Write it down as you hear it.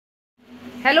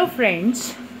Hello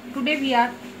friends, today we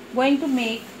are going to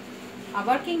make a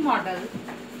working model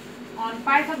on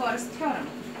Pythagoras theorem.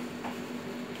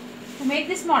 To make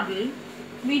this model,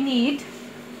 we need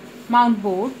mount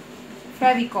board,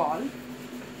 Fevicol,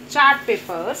 chart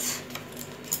papers,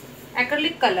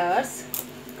 acrylic colors,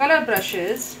 color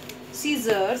brushes,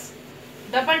 scissors,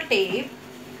 double tape,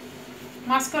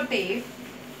 masking tape,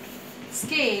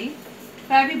 scale,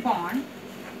 Fevibond,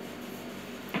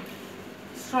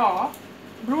 straw,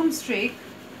 broomstick,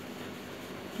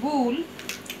 wool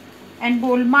and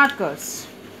bold markers.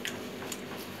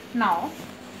 Now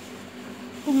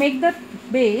to make the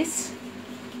base,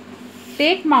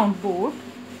 take mount board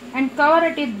and cover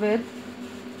it with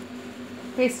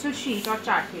pastel sheet or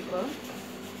chart paper,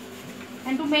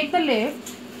 and to make the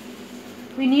lift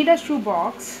we need a shoe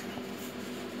box.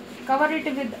 Cover it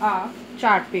with a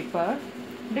chart paper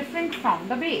different from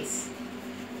the base.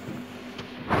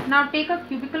 Now take a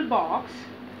cubical box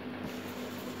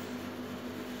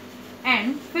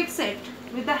and fix it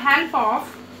with the help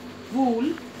of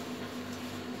wool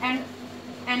and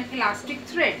an elastic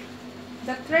thread.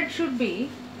 The thread should be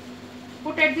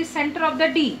put at the center of the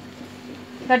D.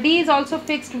 The D is also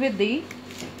fixed with the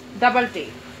double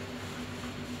tape.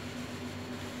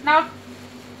 Now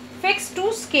fix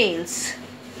two scales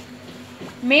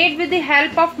made with the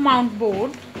help of mount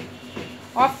board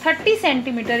of 30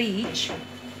 cm each.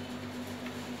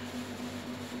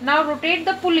 Now rotate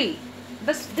the pulley.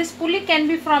 This pulley can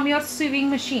be from your sewing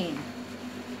machine.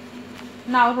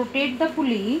 Now rotate the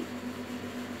pulley,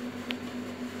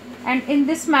 and in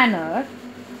this manner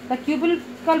the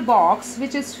cubical box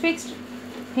which is fixed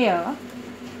here,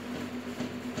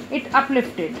 it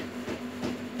uplifted.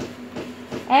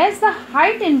 As the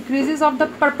height increases of the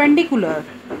perpendicular,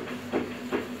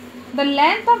 the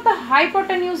length of the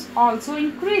hypotenuse also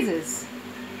increases,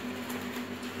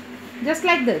 just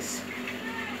like this.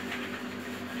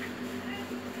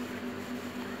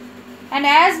 And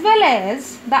as well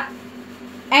as the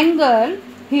angle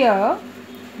here,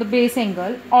 the base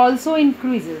angle also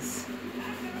increases.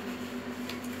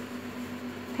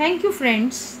 Thank you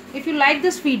friends. If you like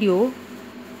this video,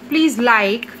 please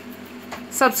like,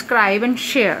 subscribe and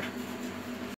share.